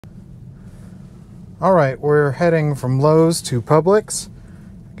Alright, we're heading from Lowe's to Publix.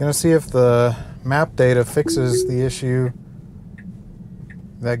 Gonna see if the map data fixes the issue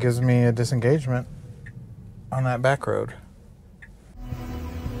that gives me a disengagement on that back road.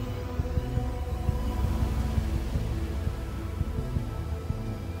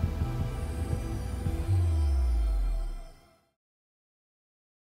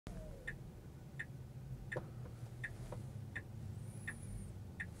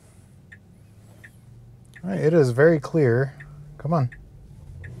 Alright, it is very clear. Come on.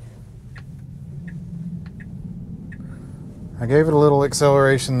 I gave it a little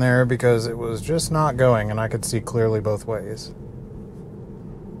acceleration there because it was just not going and I could see clearly both ways.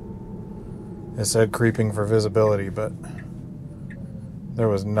 It said creeping for visibility, but there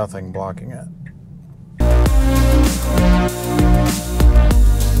was nothing blocking it.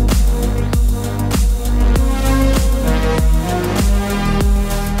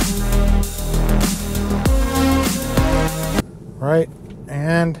 Right,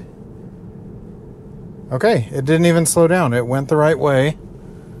 and okay, it didn't even slow down. It went the right way.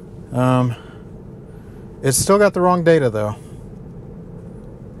 It's still got the wrong data though.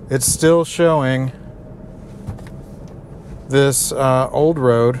 It's still showing this old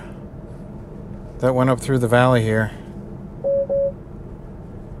road that went up through the valley here.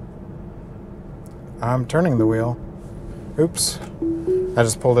 I'm turning the wheel. Oops, I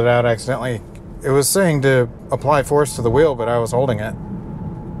just pulled it out accidentally. It was saying to apply force to the wheel, but I was holding it.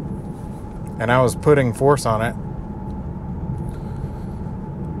 And I was putting force on it.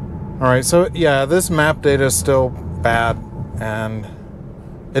 Alright, so yeah, this map data is still bad. And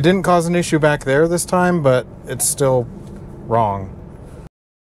it didn't cause an issue back there this time, but it's still wrong.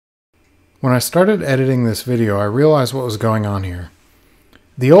 When I started editing this video, I realized what was going on here.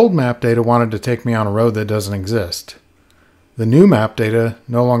 The old map data wanted to take me on a road that doesn't exist. The new map data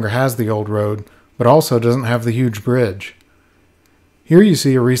no longer has the old road, but also doesn't have the huge bridge. Here you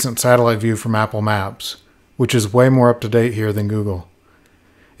see a recent satellite view from Apple Maps, which is way more up to date here than Google.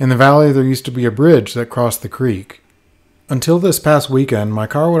 In the valley there used to be a bridge that crossed the creek. Until this past weekend, my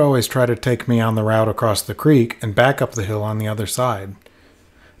car would always try to take me on the route across the creek and back up the hill on the other side.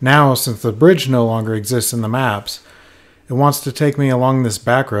 Now, since the bridge no longer exists in the maps, it wants to take me along this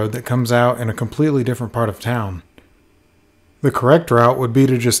back road that comes out in a completely different part of town. The correct route would be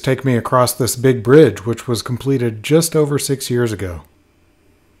to just take me across this big bridge, which was completed just over 6 years ago.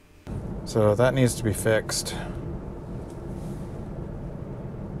 So that needs to be fixed.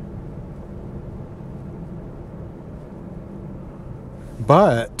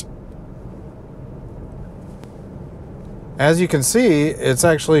 But as you can see, it's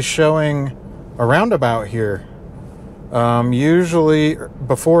actually showing a roundabout here. Usually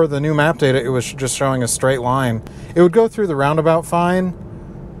before the new map data, it was just showing a straight line. It would go through the roundabout fine,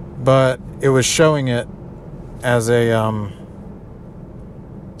 but it was showing it as a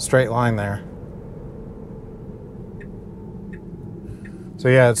straight line there. So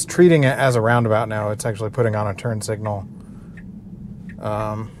yeah, it's treating it as a roundabout now. It's actually putting on a turn signal,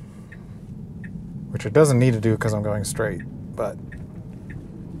 which it doesn't need to do because I'm going straight. But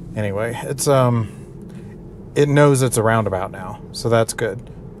anyway, it's it knows it's a roundabout now, so that's good.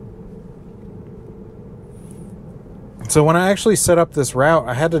 So when I actually set up this route,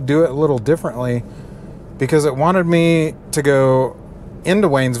 I had to do it a little differently because it wanted me to go into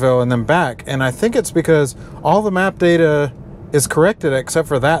Waynesville and then back. And I think it's because all the map data is corrected except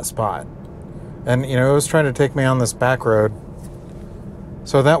for that spot. And, you know, it was trying to take me on this back road.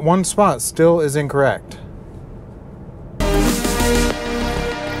 So that one spot still is incorrect.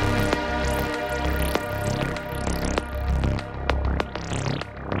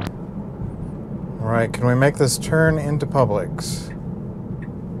 Alright, can we make this turn into Publix?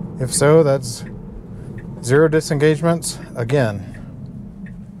 If so, that's 0 disengagements again.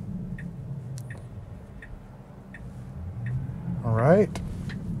 Alright.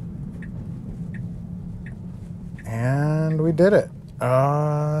 And we did it.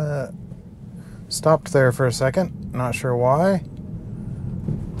 Stopped there for a second. Not sure why.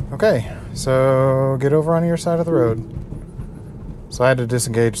 Okay, so get over on your side of the road. So I had to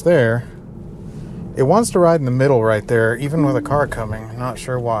disengage there. It wants to ride in the middle right there, even with a car coming. Not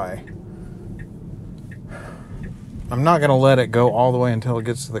sure why. I'm not going to let it go all the way until it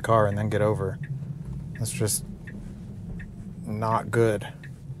gets to the car and then get over. That's just not good.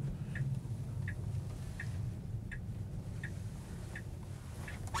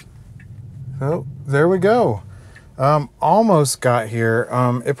 Oh, there we go. Almost got here.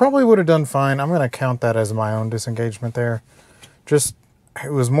 It probably would have done fine. I'm going to count that as my own disengagement there. Just,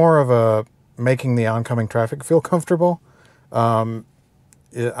 it was more of a making the oncoming traffic feel comfortable. I'm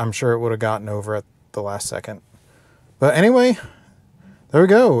sure it would have gotten over the last second. But anyway, there we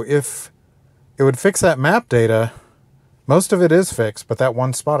go. If it would fix that map data, most of it is fixed, but that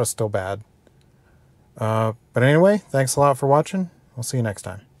one spot is still bad. But anyway, thanks a lot for watching. We'll see you next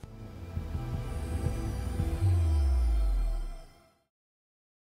time.